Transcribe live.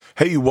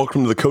Hey,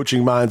 welcome to the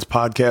Coaching Minds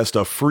podcast,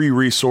 a free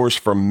resource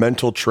for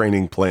Mental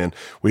Training Plan.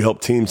 We help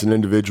teams and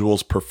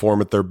individuals perform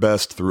at their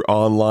best through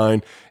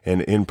online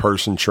and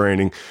in-person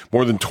training.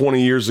 More than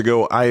 20 years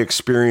ago, I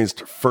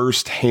experienced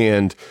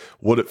firsthand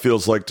what it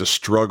feels like to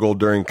struggle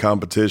during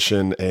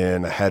competition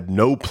and had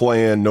no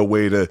plan, no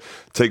way to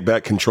take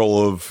back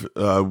control of,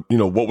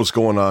 what was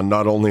going on,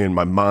 not only in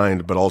my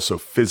mind, but also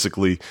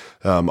physically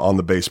on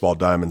the baseball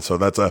diamond. So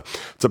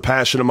it's a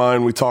passion of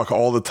mine. We talk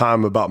all the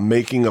time about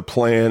making a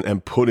plan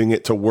and putting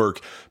it to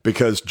work,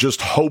 because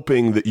just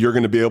hoping that you're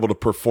going to be able to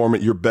perform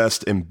at your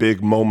best in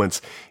big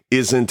moments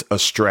isn't a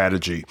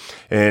strategy,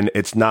 and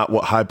it's not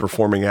what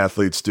high-performing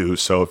athletes do.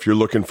 So if you're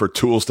looking for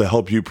tools to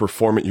help you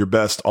perform at your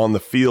best on the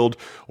field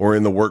or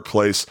in the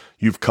workplace,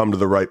 you've come to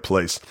the right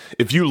place.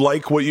 If you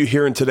like what you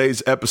hear in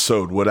today's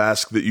episode, would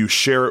ask that you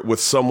share it with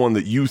someone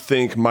that you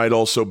think might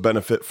also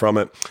benefit from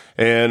it.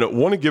 And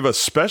want to give a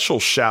special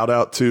shout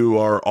out to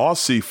our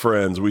Aussie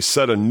friends. We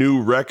set a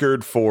new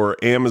record for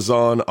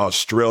Amazon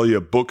Australia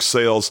book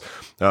sales.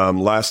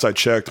 Last I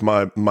checked,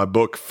 my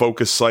book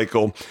Focus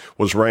Cycle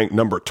was ranked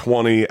number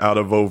 20 out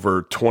of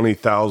over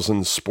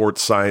 20,000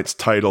 sports science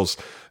titles.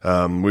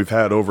 We've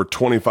had over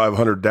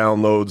 2,500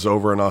 downloads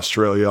over in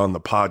Australia on the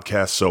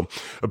podcast. So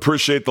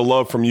appreciate the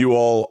love from you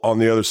all on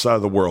the other side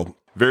of the world.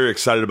 Very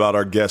excited about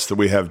our guest that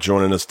we have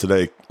joining us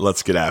today.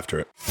 Let's get after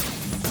it.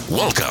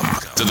 Welcome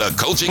to the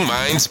Coaching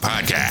Minds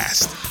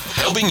podcast,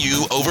 helping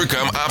you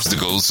overcome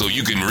obstacles so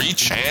you can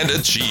reach and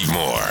achieve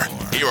more.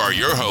 Here are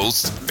your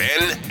hosts,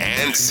 Ben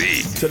and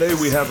C. Today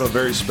we have a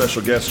very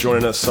special guest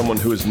joining us, someone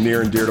who is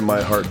near and dear to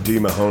my heart, Dee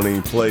Mahoney.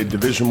 Played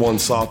Division I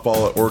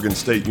softball at Oregon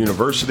State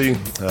University.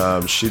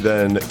 She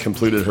then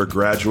completed her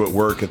graduate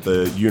work at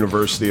the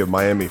University of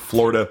Miami,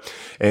 Florida,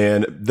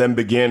 and then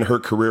began her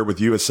career with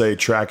USA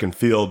Track and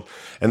Field,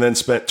 and then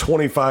spent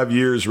 25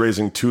 years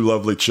raising two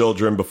lovely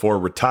children before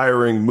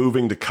retiring,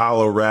 moving to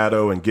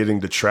Colorado, and getting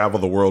to travel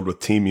the world with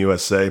Team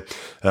USA.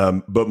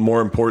 But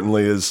more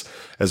importantly,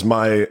 as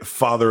my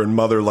father and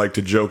mother like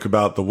to joke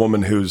about, the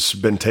woman who's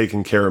been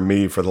taking care of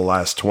me for the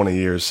last 20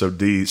 years. So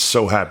Dee,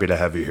 so happy to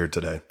have you here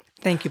today.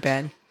 Thank you,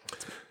 Ben.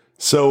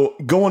 So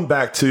going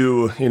back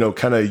to,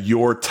 kind of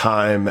your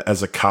time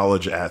as a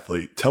college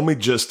athlete, tell me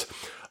just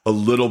a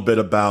little bit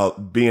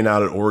about being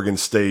out at Oregon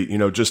State.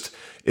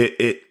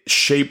 It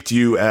shaped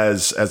you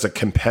as a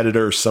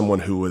competitor, someone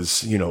who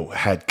was,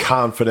 had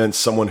confidence,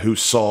 someone who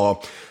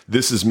saw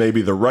this is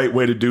maybe the right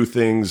way to do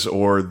things,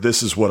 or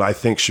this is what I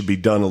think should be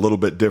done a little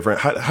bit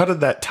different. How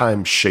did that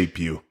time shape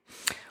you?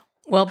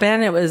 Well,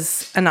 Ben, it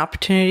was an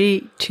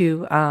opportunity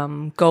to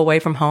go away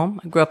from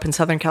home. I grew up in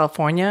Southern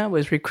California,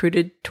 was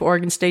recruited to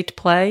Oregon State to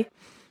play.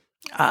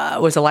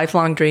 It was a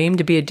lifelong dream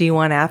to be a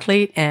D1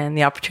 athlete, and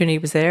the opportunity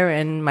was there,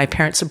 and my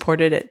parents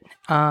supported it.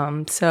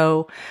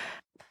 So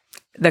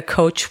the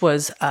coach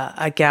was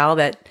a gal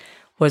that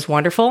was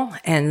wonderful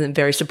and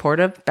very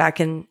supportive back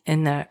in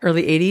the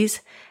early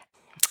 80s.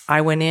 I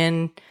went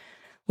in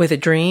with a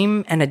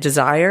dream and a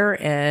desire,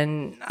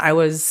 and I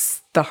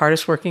was the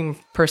hardest working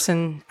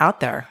person out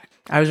there.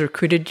 I was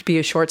recruited to be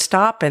a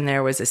shortstop, and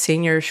there was a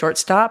senior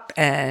shortstop,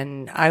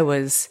 and I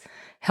was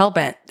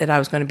hell-bent that I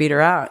was going to beat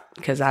her out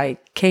because I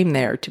came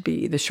there to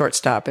be the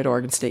shortstop at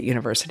Oregon State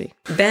University.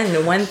 Ben,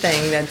 the one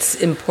thing that's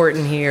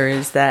important here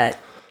is that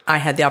I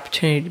had the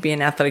opportunity to be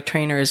an athletic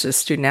trainer as a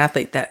student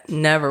athlete that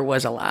never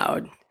was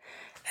allowed.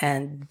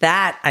 And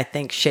that, I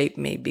think, shaped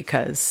me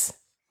because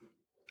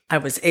I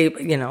was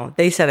able,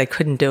 they said I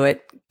couldn't do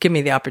it, give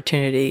me the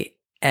opportunity,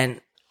 and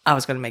I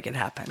was going to make it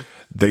happen.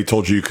 They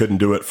told you couldn't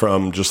do it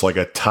from just like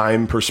a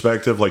time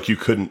perspective, like you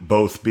couldn't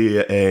both be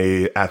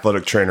a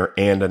athletic trainer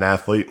and an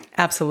athlete?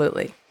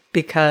 Absolutely,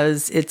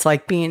 because it's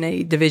like being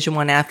a Division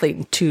I athlete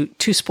in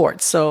two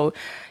sports. So,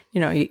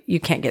 you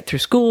can't get through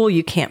school,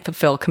 you can't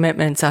fulfill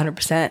commitments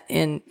 100%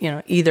 in,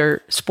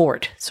 either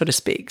sport, so to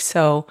speak.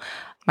 So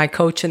my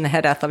coach and the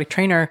head athletic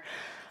trainer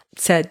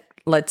said,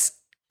 let's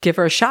give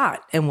her a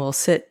shot, and we'll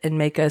sit and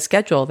make a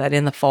schedule that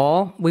in the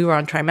fall, we were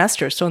on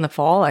trimesters. So in the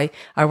fall,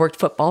 I worked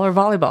football or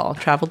volleyball,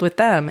 traveled with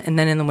them. And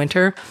then in the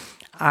winter,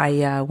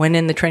 I went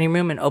in the training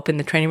room and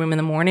opened the training room in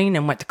the morning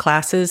and went to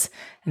classes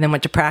and then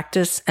went to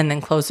practice and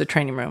then closed the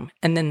training room.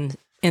 And then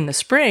in the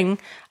spring,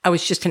 I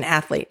was just an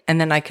athlete. And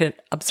then I could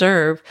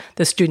observe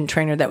the student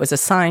trainer that was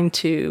assigned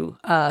to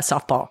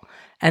softball,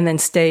 and then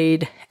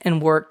stayed and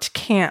worked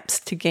camps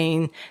to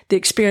gain the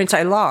experience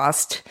I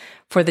lost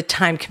for the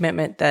time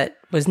commitment that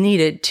was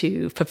needed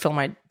to fulfill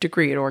my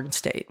degree at Oregon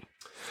State.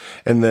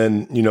 And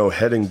then,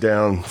 heading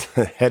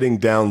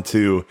down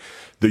to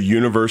the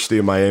University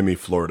of Miami,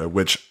 Florida,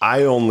 which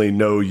I only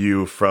know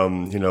you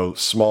from,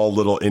 small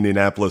little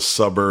Indianapolis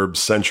suburb,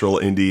 central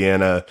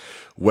Indiana,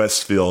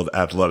 Westfield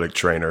athletic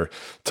trainer.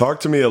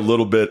 Talk to me a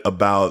little bit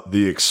about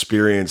the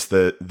experience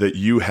that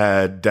you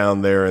had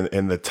down there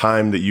and the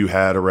time that you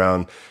had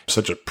around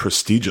such a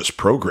prestigious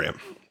program.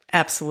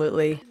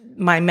 Absolutely.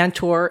 My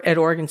mentor at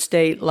Oregon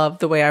State loved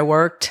the way I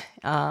worked.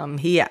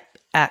 He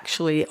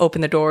actually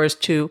opened the doors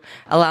to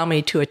allow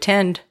me to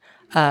attend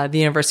the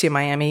University of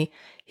Miami.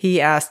 He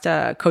asked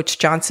Coach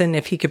Johnson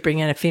if he could bring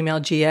in a female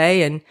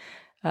GA, and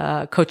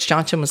Coach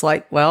Johnson was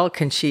like, well,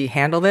 can she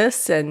handle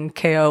this? And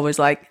KO was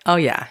like, oh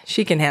yeah,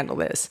 she can handle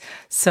this.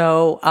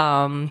 So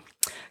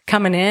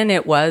coming in,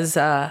 it was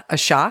a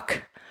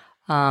shock.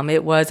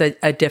 It was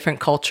a different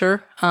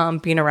culture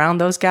being around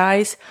those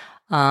guys,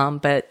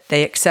 but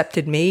they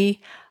accepted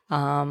me,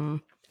 and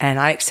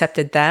I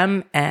accepted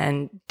them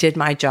and did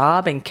my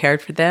job and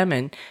cared for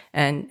them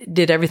and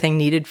did everything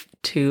needed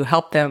to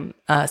help them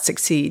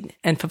succeed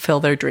and fulfill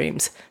their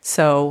dreams.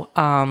 So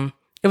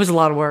it was a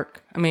lot of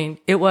work. I mean,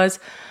 it was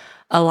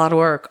a lot of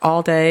work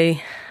all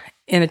day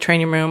in a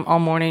training room, all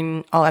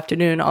morning, all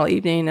afternoon, all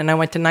evening, and I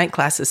went to night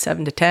classes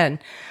 7 to 10.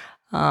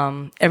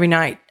 Every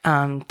night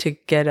to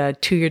get a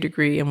 2-year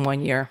degree in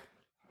 1 year.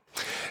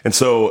 And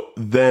so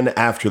then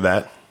after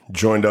that,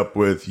 joined up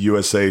with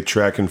USA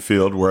Track and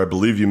Field, where I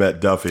believe you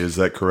met Duffy. Is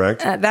that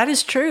correct? That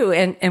is true.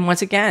 And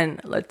once again,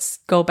 let's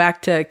go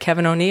back to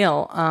Kevin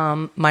O'Neill,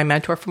 my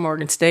mentor from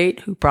Oregon State,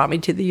 who brought me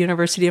to the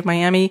University of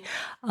Miami.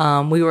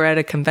 We were at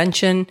a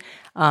convention.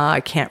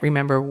 I can't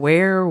remember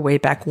where, way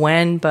back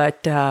when,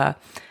 but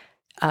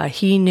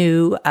he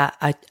knew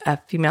a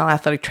female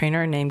athletic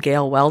trainer named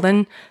Gail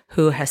Weldon,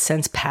 who has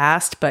since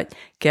passed, but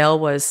Gail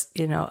was,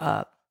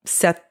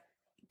 set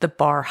the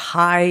bar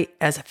high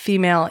as a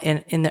female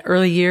in the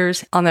early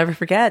years. I'll never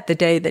forget the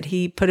day that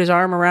he put his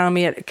arm around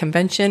me at a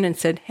convention and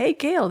said, "Hey,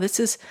 Gail, this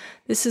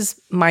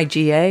is my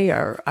GA,"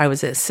 or I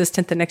was an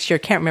assistant the next year. I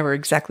can't remember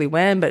exactly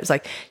when, but it was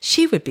like,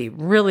 she would be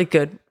really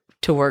good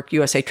to work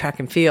USA Track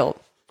and Field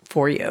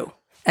for you.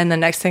 And the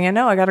next thing I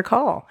know, I got a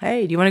call.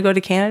 "Hey, do you want to go to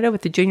Canada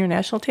with the junior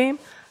national team?"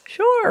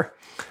 Sure.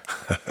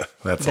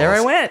 That's there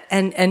awesome. I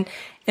went.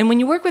 And when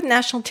you work with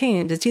national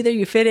teams, it's either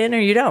you fit in or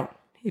you don't.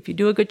 If you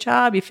do a good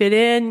job, you fit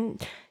in,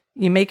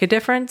 you make a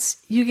difference,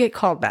 you get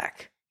called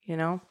back,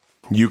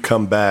 You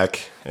come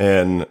back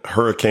and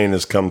hurricane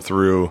has come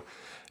through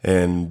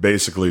and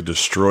basically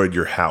destroyed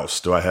your house.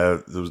 Do I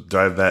have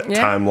that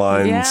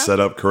timeline set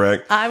up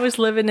correct? I was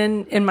living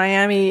in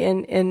Miami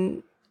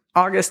in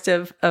August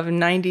of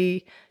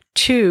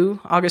 92,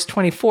 August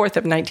 24th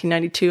of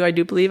 1992, I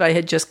do believe. I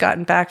had just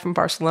gotten back from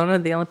Barcelona,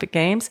 the Olympic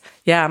Games.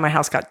 Yeah, my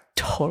house got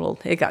totaled.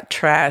 It got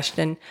trashed.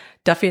 And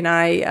Duffy and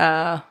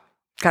I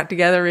got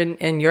together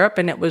in Europe,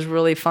 and it was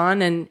really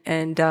fun.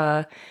 And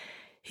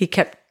he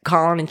kept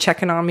calling and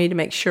checking on me to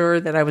make sure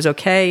that I was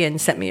okay and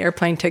sent me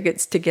airplane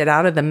tickets to get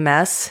out of the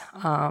mess.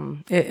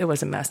 It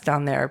was a mess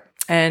down there.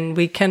 And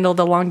we kindled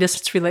a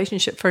long-distance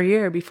relationship for a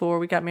year before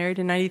we got married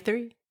in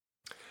 93.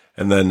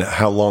 And then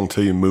how long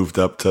till you moved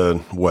up to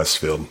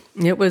Westfield?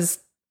 It was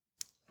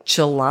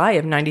July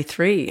of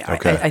 93,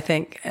 okay. I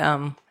think.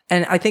 And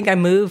I think I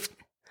moved,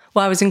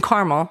 I was in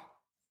Carmel.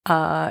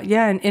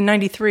 In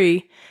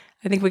 93.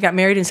 I think we got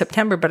married in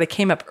September, but I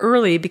came up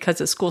early because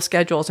of school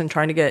schedules and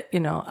trying to get,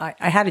 I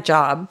had a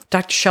job,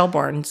 Dr.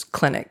 Shelbourne's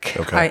clinic.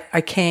 Okay.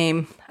 I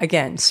came,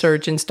 again,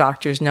 surgeons,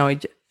 doctors know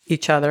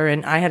each other,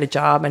 and I had a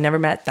job. I never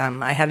met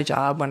them. I had a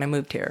job when I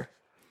moved here.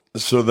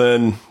 So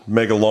then,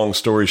 make a long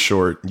story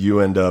short, you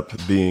end up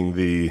being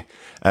the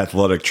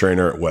athletic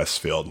trainer at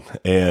Westfield.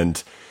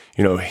 And,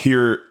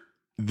 here,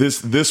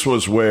 this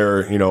was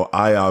where,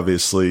 I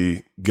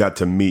obviously got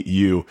to meet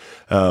you.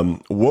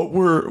 What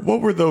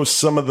were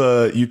those,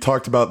 you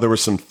talked about there were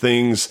some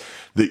things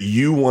that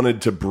you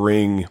wanted to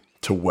bring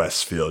to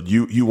Westfield.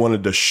 You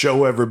wanted to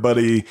show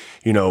everybody,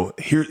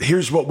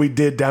 here's what we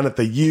did down at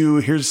the U.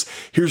 Here's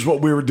what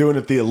we were doing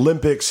at the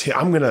Olympics.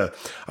 I'm gonna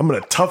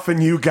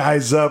toughen you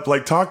guys up.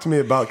 Like, talk to me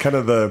about kind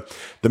of the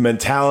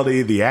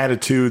mentality, the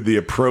attitude, the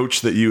approach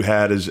that you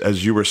had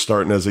as you were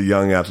starting as a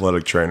young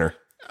athletic trainer.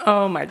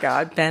 Oh my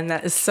God, Ben,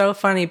 that is so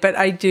funny. But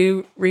I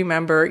do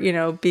remember,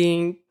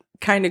 being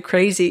kind of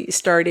crazy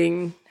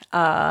starting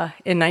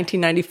in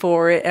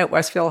 1994 at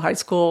Westfield High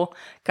School.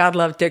 God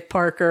love Dick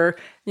Parker,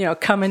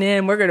 coming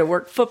in, we're going to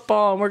work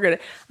football and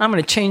I'm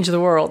going to change the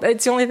world.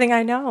 It's the only thing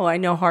I know. I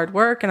know hard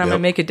work and I'm going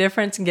to make a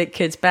difference and get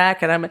kids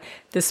back. And I'm at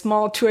this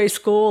small 2A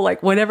school,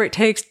 like whatever it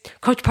takes.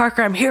 Coach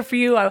Parker, I'm here for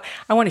you. I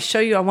want to show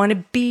you. I want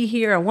to be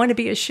here. I want to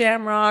be a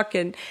Shamrock,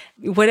 and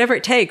whatever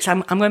it takes,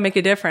 I'm going to make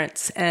a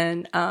difference.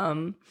 And,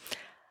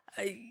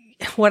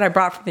 what I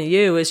brought from the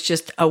U is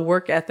just a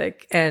work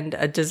ethic and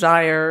a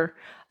desire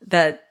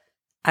that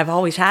I've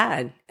always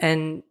had.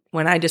 And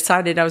when I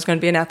decided I was going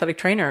to be an athletic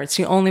trainer, it's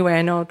the only way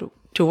I know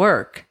to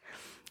work.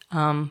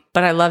 But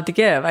I love to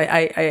give.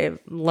 I am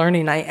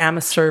learning. I am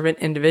a servant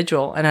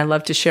individual, and I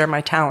love to share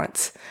my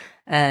talents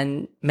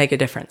and make a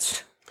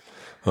difference.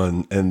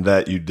 And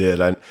that you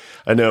did.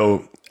 I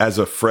know as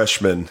a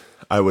freshman,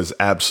 I was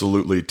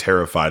absolutely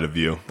terrified of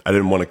you. I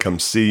didn't want to come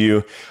see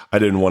you. I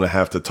didn't want to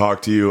have to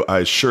talk to you.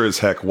 I sure as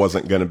heck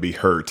wasn't going to be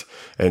hurt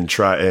and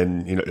try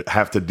and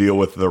have to deal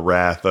with the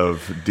wrath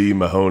of Dee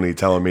Mahoney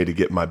telling me to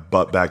get my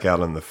butt back out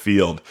on the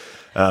field.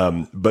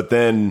 But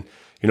then,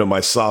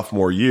 my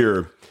sophomore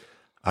year,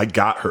 I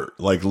got hurt,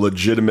 like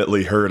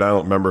legitimately hurt. I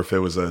don't remember if it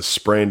was a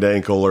sprained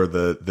ankle or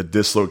the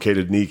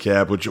dislocated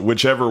kneecap,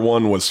 whichever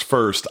one was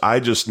first. I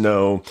just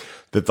know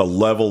that the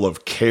level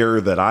of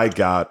care that I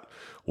got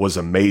was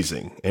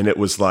amazing. And it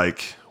was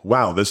like,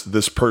 wow,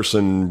 this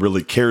person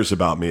really cares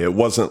about me. It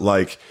wasn't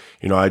like,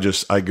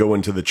 I go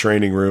into the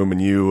training room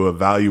and you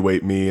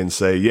evaluate me and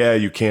say, yeah,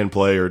 you can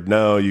play, or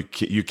no, you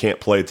can't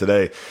play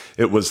today.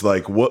 It was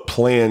like, what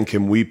plan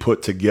can we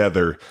put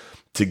together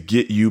to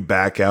get you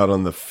back out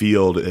on the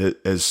field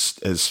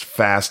as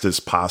fast as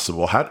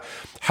possible?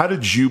 How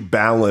did you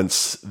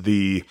balance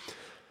the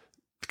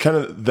kind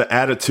of the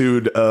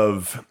attitude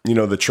of,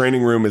 the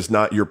training room is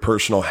not your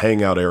personal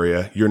hangout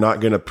area. You're not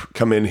going to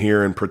come in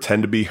here and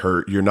pretend to be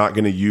hurt. You're not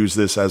going to use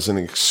this as an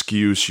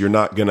excuse. You're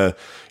not going to,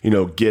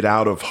 get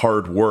out of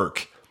hard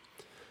work,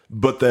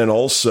 but then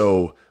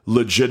also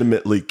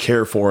legitimately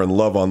care for and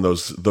love on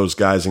those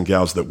guys and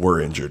gals that were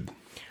injured.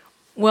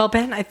 Well,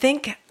 Ben, I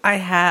think I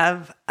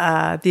have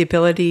the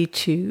ability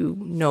to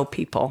know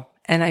people,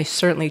 and I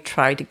certainly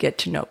try to get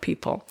to know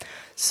people.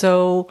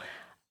 So,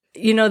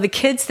 the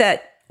kids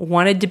that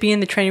wanted to be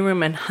in the training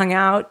room and hung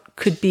out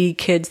could be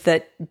kids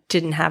that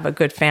didn't have a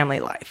good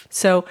family life.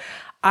 So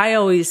I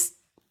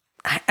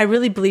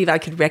really believe I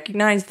could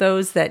recognize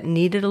those that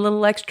needed a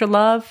little extra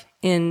love.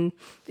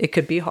 It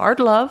could be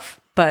hard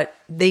love, but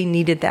they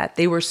needed that.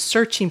 They were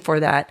searching for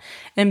that.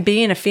 And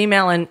being a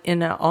female in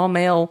an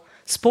all-male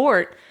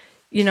sport,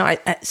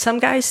 some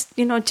guys,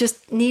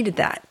 just needed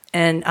that.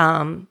 And,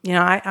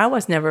 I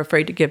was never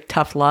afraid to give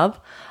tough love.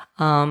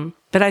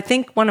 But I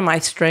think one of my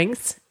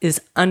strengths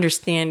is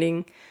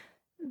understanding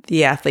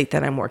the athlete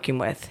that I'm working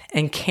with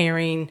and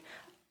caring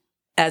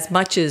as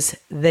much as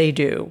they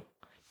do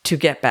to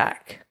get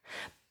back.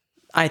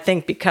 I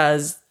think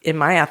because in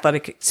my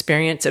athletic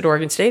experience at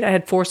Oregon State, I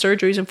had 4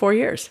 surgeries in 4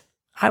 years.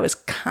 I was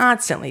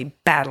constantly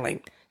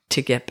battling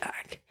to get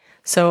back.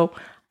 So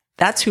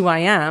that's who I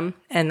am.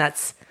 And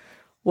that's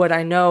what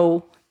I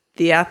know.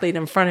 The athlete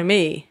in front of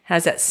me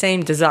has that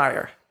same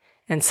desire.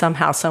 And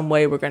somehow, some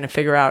way, we're going to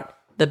figure out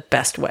the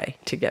best way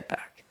to get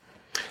back.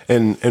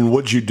 And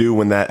what'd you do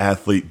when that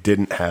athlete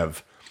didn't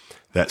have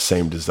that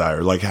same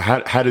desire? Like,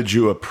 how did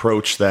you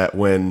approach that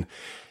when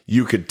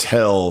you could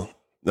tell,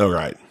 all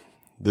right,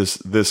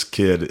 this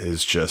kid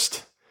is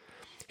just,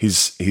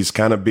 he's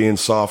kind of being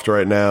soft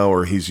right now,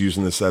 or he's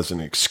using this as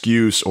an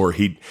excuse, or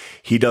he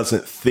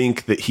doesn't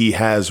think that he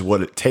has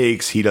what it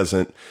takes. He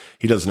doesn't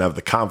have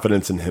the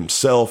confidence in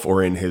himself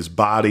or in his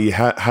body.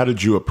 How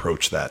did you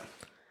approach that?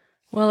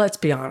 Well, let's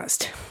be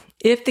honest.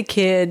 If the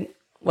kid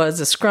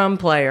was a scrum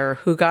player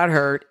who got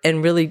hurt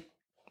and really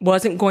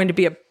wasn't going to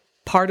be a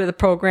part of the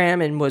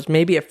program and was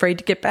maybe afraid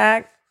to get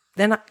back,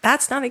 then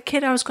that's not a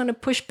kid I was going to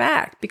push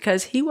back,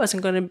 because he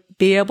wasn't going to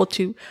be able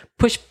to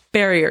push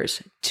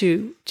barriers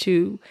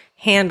to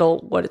handle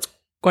what it's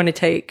going to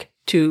take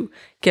to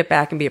get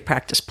back and be a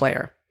practice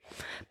player.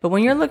 But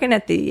when you're looking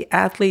at the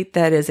athlete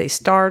that is a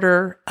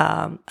starter,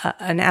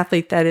 an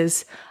athlete that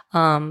is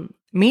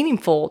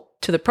meaningful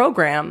to the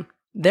program,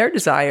 their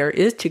desire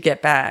is to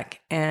get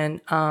back.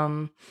 And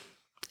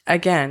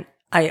again,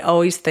 I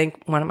always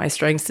think one of my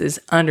strengths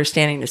is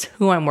understanding is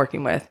who I'm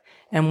working with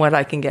and what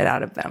I can get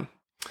out of them.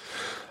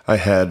 I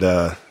had,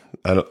 I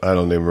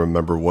don't even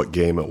remember what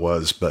game it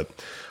was, but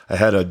I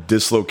had a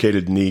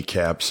dislocated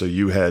kneecap. So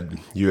you had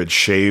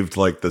shaved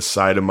like the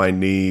side of my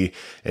knee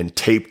and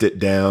taped it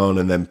down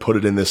and then put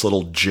it in this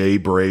little J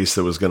brace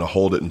that was going to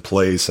hold it in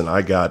place. And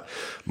I got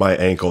my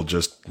ankle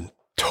just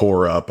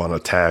tore up on a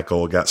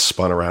tackle, got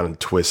spun around and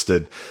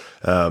twisted.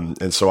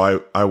 And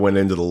so I went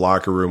into the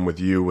locker room with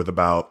you with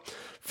about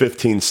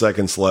 15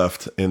 seconds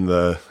left in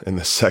the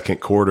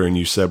second quarter. And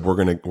you said, we're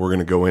going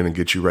to go in and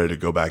get you ready to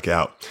go back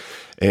out.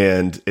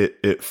 And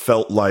it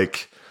felt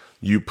like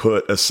you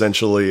put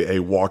essentially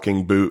a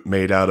walking boot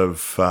made out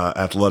of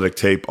athletic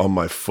tape on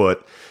my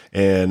foot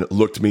and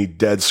looked me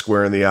dead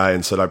square in the eye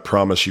and said, I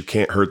promise you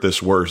can't hurt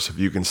this worse. If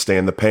you can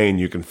stand the pain,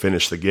 you can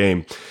finish the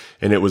game.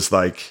 And it was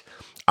like,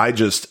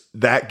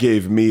 that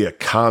gave me a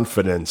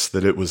confidence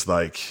that it was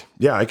like,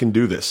 yeah, I can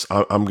do this.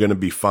 I'm going to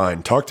be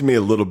fine. Talk to me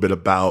a little bit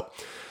about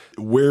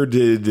where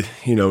did,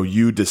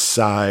 you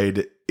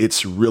decide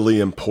it's really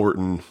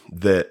important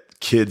that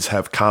kids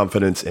have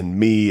confidence in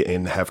me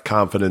and have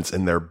confidence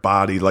in their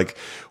body? Like,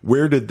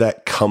 where did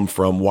that come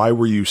from? Why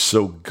were you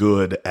so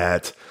good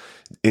at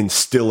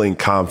instilling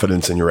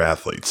confidence in your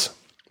athletes?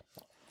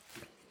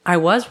 I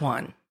was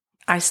one.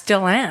 I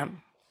still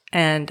am.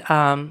 And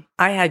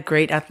I had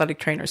great athletic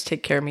trainers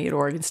take care of me at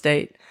Oregon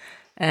State.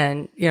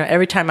 And,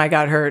 every time I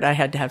got hurt, I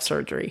had to have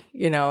surgery,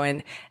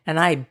 and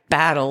I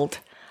battled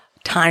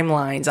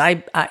timelines.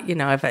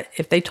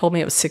 If they told me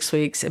it was 6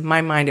 weeks, in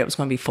my mind, it was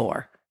going to be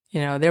 4.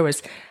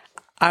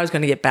 I was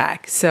going to get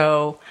back.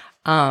 So,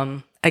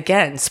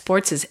 again,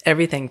 sports is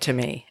everything to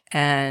me.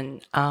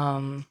 And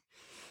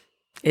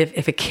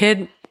if a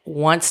kid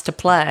wants to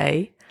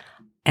play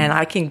and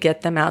I can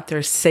get them out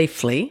there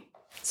safely,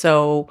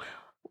 so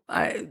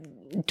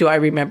do I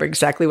remember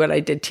exactly what I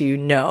did to you?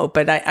 No,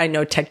 but I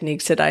know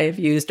techniques that I have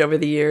used over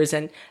the years.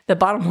 And the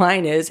bottom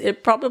line is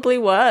it probably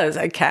was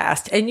a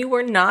cast and you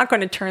were not going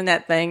to turn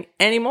that thing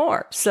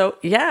anymore. So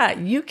yeah,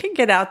 you can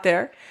get out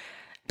there.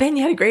 Ben,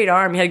 you had a great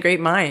arm. You had a great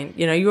mind.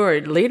 You were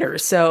a leader.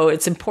 So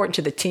it's important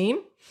to the team.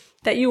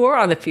 that you were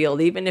on the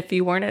field. Even if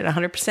you weren't at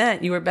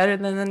 100%, you were better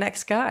than the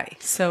next guy.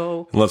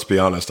 So And let's be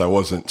honest, I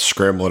wasn't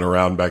scrambling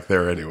around back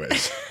there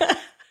anyways.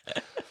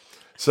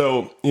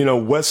 So,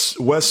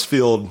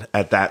 Westfield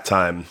at that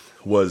time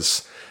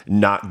was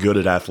not good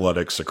at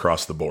athletics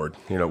across the board.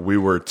 We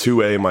were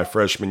 2A my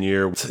freshman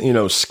year,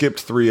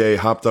 skipped 3A,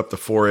 hopped up to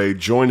 4A,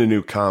 joined a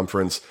new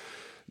conference.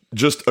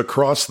 Just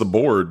across the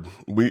board,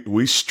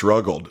 we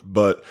struggled,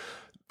 but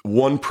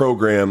one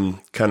program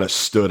kind of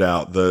stood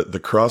out.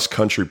 The cross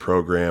country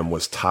program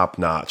was top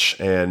notch.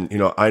 And,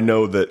 I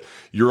know that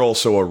you're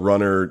also a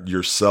runner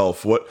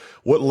yourself. What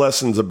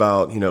lessons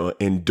about,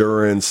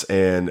 endurance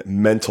and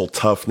mental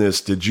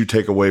toughness did you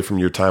take away from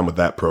your time with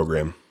that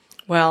program?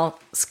 Well,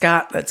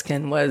 Scott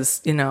Litzkin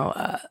was,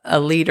 a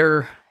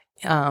leader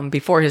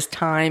before his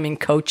time in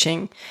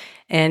coaching,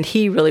 and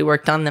he really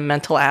worked on the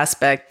mental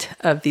aspect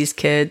of these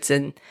kids.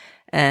 And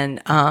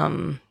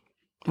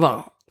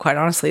well, quite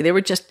honestly, they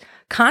were just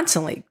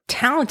constantly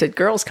talented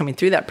girls coming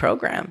through that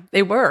program.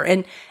 They were,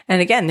 and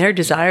again, their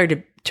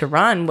desire to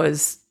run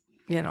was,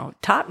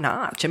 top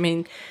notch. I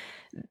mean,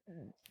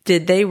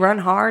 did they run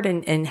hard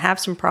and have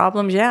some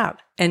problems? Yeah,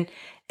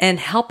 and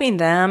helping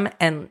them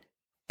and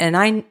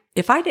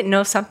if I didn't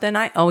know something,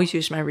 I always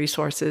used my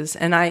resources,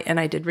 and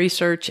I did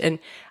research, and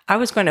I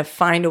was going to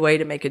find a way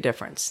to make a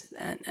difference.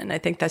 And I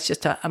think that's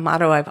just a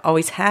motto I've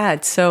always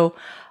had. So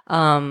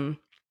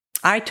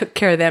I took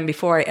care of them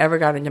before I ever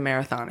got into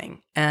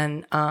marathoning.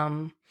 And,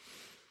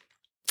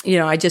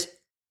 I just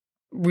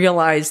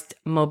realized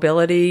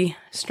mobility,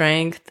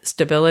 strength,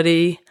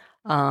 stability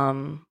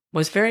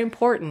was very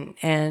important.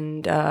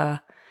 And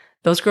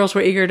those girls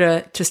were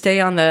eager to stay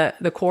on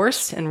the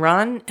course and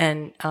run,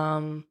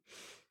 and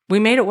we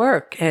made it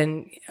work,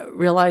 and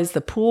realized the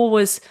pool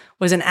was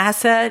an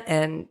asset.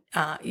 And,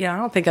 I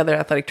don't think other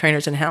athletic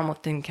trainers in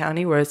Hamilton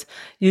County was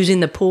using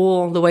the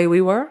pool the way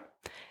we were.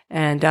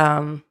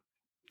 And,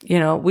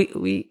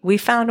 we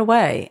found a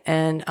way,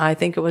 and I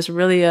think it was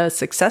really a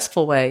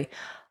successful way.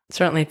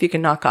 Certainly if you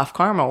can knock off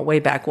Carmel way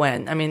back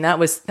when, I mean, that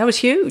was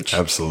huge.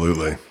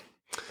 Absolutely.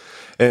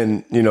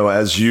 And,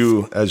 as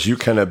you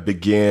kind of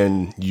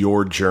began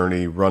your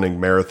journey running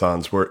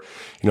marathons, where,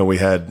 we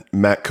had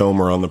Matt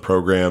Comer on the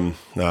program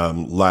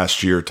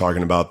last year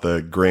talking about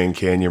the Grand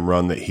Canyon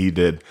run that he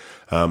did,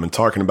 and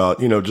talking about,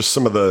 just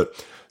some of the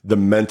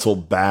mental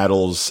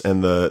battles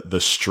and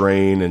the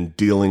strain and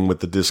dealing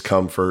with the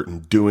discomfort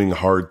and doing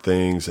hard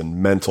things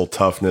and mental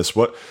toughness.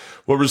 What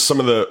are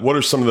some of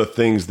the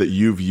things that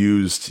you've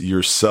used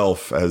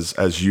yourself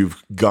as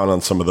you've gone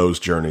on some of those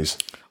journeys?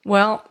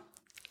 Well,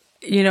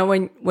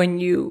 when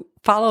you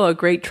follow a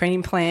great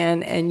training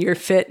plan and you're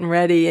fit and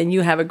ready and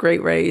you have a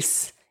great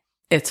race,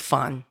 it's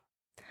fun.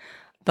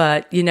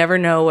 But you never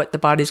know what the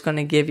body's going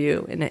to give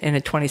you in a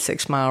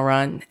 26-mile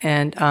run.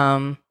 And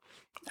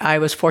I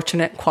was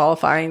fortunate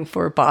qualifying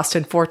for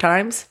Boston 4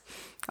 times.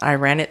 I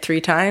ran it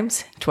 3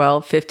 times,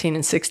 12, 15,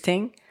 and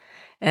 16.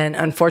 And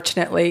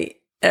unfortunately,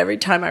 every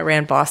time I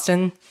ran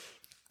Boston,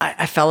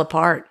 I fell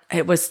apart.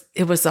 It was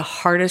the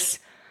hardest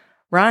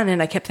run.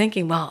 And I kept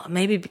thinking, well,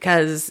 maybe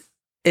because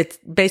it's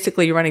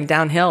basically you're running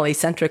downhill,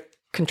 eccentric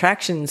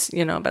contractions,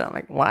 but I'm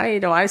like, why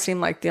do I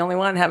seem like the only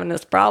one having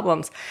those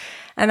problems?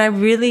 And I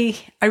really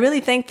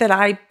think that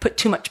I put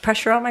too much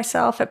pressure on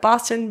myself at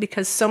Boston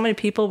because so many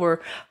people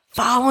were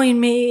following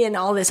me and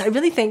all this. I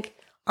really think,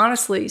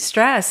 honestly,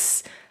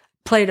 stress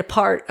played a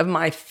part of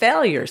my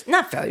failures.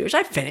 Not failures,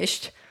 I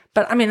finished.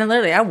 But I mean,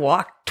 literally, I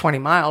walked 20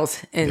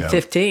 miles in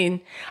 15.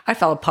 I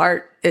fell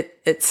apart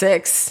at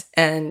 6.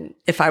 And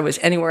if I was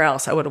anywhere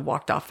else, I would have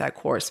walked off that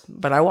course.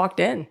 But I walked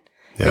in.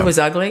 Yeah. It was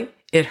ugly.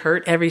 It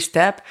hurt every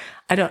step.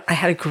 I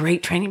had a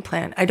great training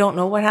plan. I don't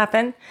know what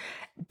happened.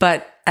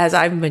 But as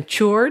I've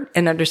matured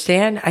and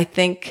understand, I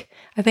think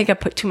I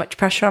put too much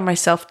pressure on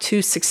myself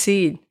to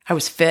succeed. I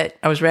was fit.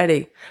 I was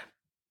ready.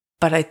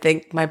 But I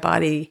think my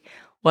body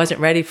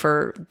wasn't ready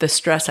for the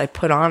stress I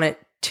put on it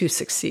to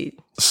succeed.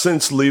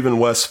 Since leaving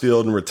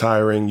Westfield and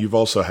retiring, you've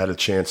also had a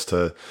chance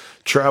to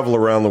travel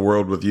around the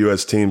world with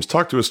U.S. teams.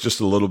 Talk to us just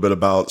a little bit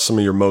about some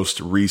of your most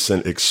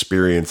recent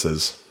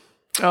experiences.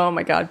 Oh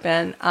my God,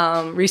 Ben.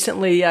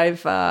 Recently,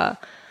 I've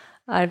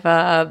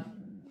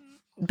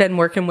been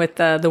working with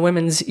the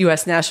women's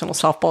U.S. national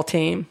softball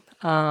team.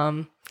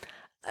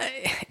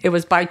 It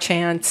was by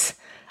chance.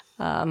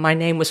 My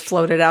name was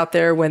floated out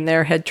there when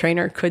their head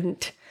trainer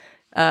couldn't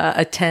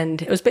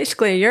attend. It was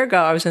basically a year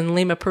ago. I was in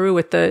Lima, Peru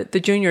with the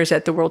juniors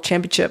at the World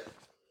Championship.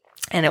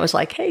 And it was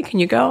like, hey,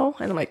 can you go?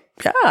 And I'm like,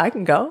 yeah, I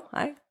can go.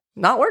 I'm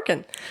not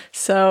working.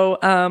 So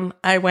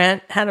I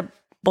went, had a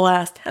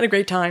blast, had a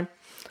great time.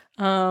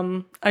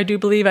 I do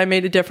believe I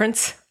made a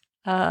difference.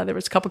 There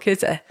was a couple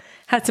kids that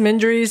had some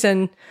injuries,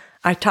 and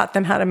I taught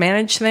them how to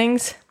manage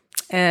things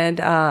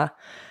and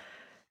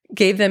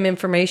gave them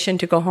information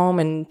to go home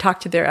and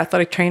talk to their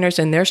athletic trainers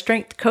and their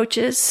strength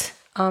coaches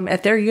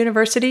at their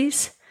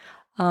universities,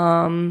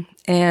 and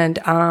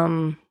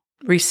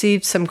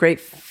received some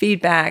great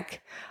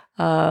feedback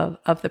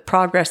of the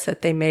progress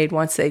that they made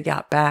once they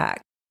got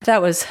back.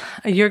 That was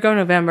a year ago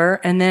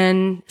November, and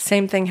then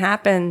same thing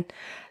happened.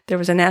 there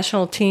was a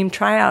national team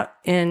tryout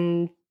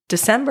in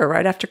December,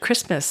 right after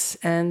Christmas,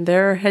 and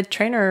their head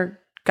trainer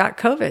got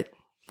COVID.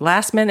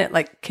 Last minute,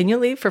 like, can you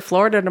leave for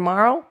Florida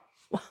tomorrow?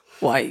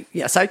 Why,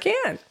 yes, I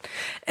can.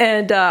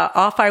 And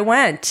off I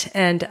went,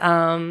 and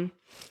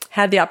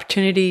had the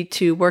opportunity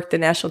to work the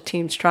national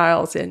team's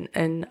trials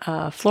in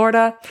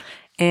Florida.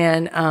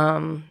 And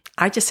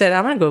I just said,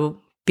 I'm going to go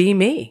be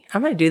me.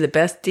 I'm going to do the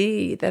best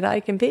D that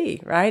I can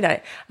be, right?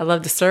 I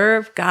love to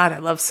serve. God, I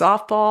love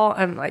softball.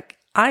 I'm like,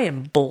 I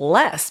am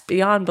blessed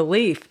beyond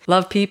belief.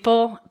 Love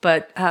people,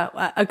 but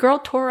a girl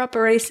tore up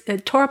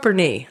her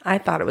knee. I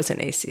thought it was an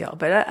ACL,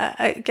 but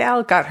a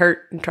gal got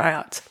hurt in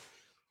tryouts.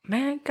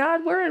 Man,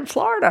 God, we're in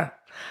Florida.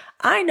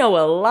 I know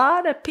a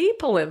lot of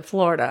people in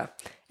Florida.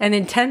 And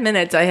in 10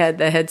 minutes, I had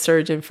the head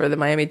surgeon for the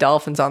Miami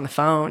Dolphins on the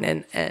phone.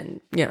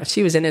 And you know,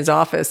 she was in his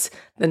office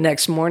the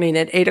next morning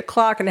at 8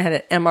 o'clock, and I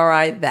had an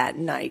MRI that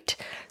night.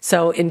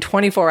 So in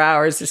 24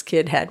 hours, this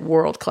kid had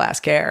world-class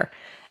care.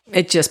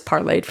 It just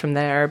parlayed from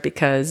there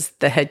because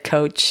the head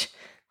coach,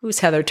 who's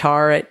Heather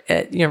Tarr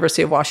at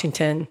University of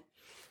Washington,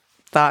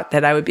 thought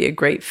that I would be a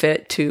great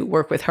fit to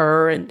work with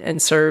her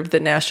and serve the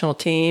national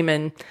team.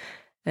 And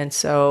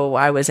so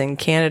I was in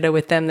Canada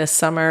with them this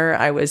summer.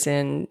 I was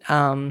in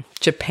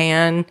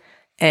Japan,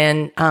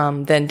 and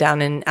then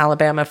down in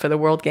Alabama for the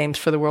World Games,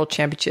 for the World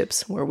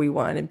Championships, where we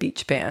won and beat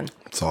Japan.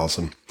 It's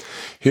awesome.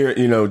 Here,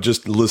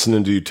 just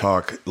listening to you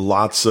talk,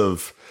 lots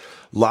of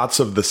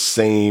the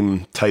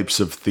same types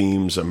of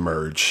themes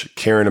emerge: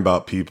 caring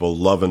about people,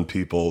 loving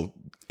people,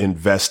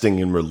 investing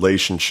in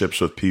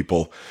relationships with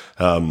people,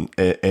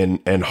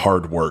 and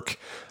hard work.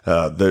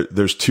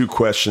 There's two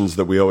questions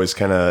that we always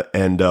kind of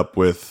end up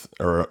with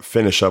or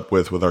finish up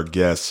with our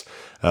guests.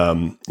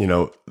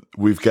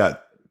 We've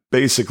got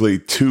basically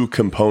two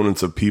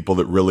components of people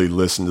that really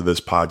listen to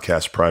this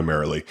podcast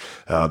primarily.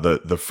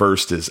 The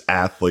first is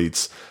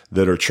athletes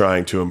that are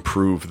trying to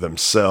improve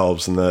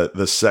themselves. And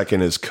the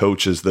second is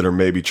coaches that are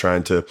maybe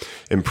trying to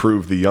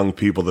improve the young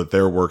people that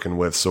they're working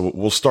with. So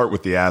we'll start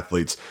with the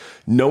athletes.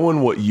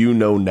 Knowing what you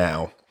know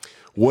now,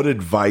 what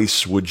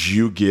advice would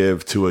you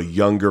give to a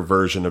younger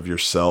version of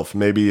yourself,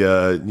 maybe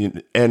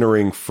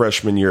entering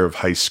freshman year of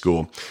high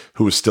school,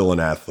 who is still an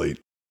athlete?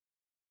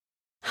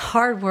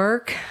 Hard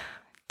work,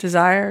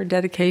 desire,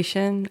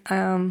 dedication.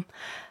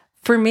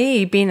 For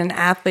me, being an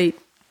athlete,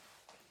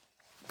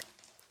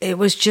 it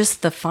was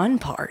just the fun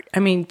part. I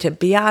mean, to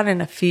be out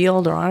in a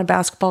field or on a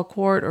basketball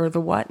court or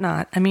the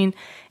whatnot, I mean,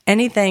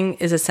 anything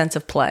is a sense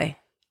of play.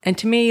 And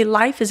to me,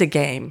 life is a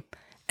game,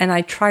 and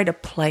I try to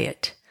play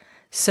it.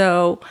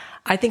 So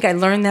I think I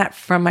learned that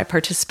from my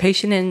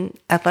participation in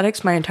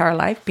athletics my entire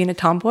life, being a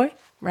tomboy,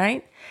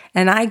 right?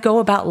 And I go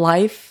about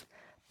life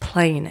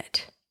playing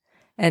it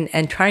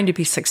and trying to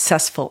be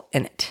successful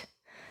in it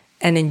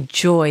and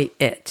enjoy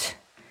it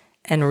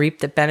and reap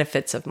the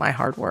benefits of my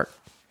hard work.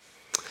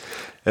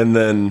 And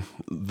then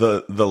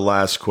the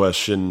last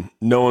question,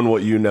 knowing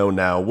what you know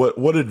now,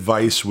 what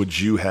advice would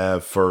you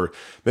have for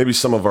maybe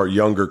some of our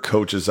younger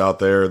coaches out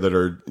there that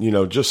are,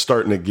 just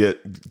starting to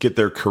get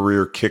their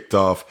career kicked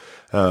off,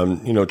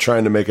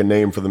 trying to make a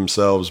name for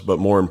themselves, but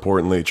more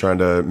importantly, trying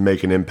to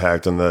make an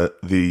impact on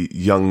the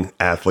young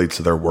athletes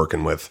that they're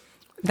working with?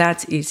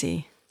 That's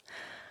easy.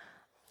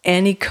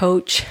 Any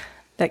coach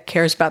that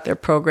cares about their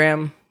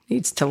program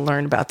needs to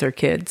learn about their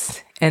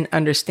kids and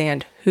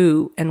understand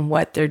who and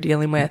what they're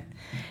dealing with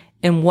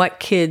and what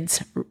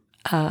kids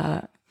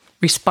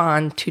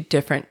respond to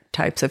different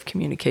types of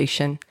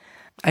communication.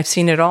 I've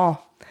seen it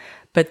all.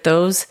 But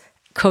those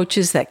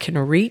coaches that can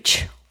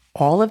reach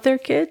all of their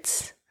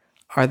kids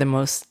are the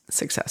most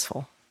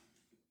successful.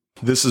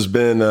 This has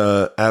been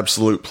an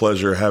absolute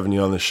pleasure having you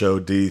on the show,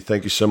 Dee.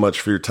 Thank you so much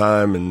for your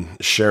time and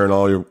sharing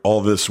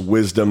all this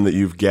wisdom that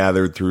you've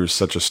gathered through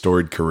such a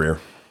storied career.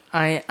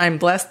 I'm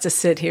blessed to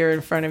sit here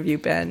in front of you,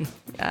 Ben.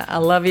 I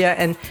love you,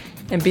 and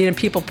being a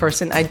people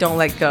person, I don't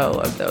let go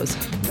of those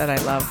that I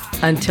love.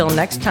 Until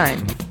next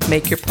time,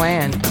 make your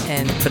plan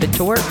and put it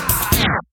to work.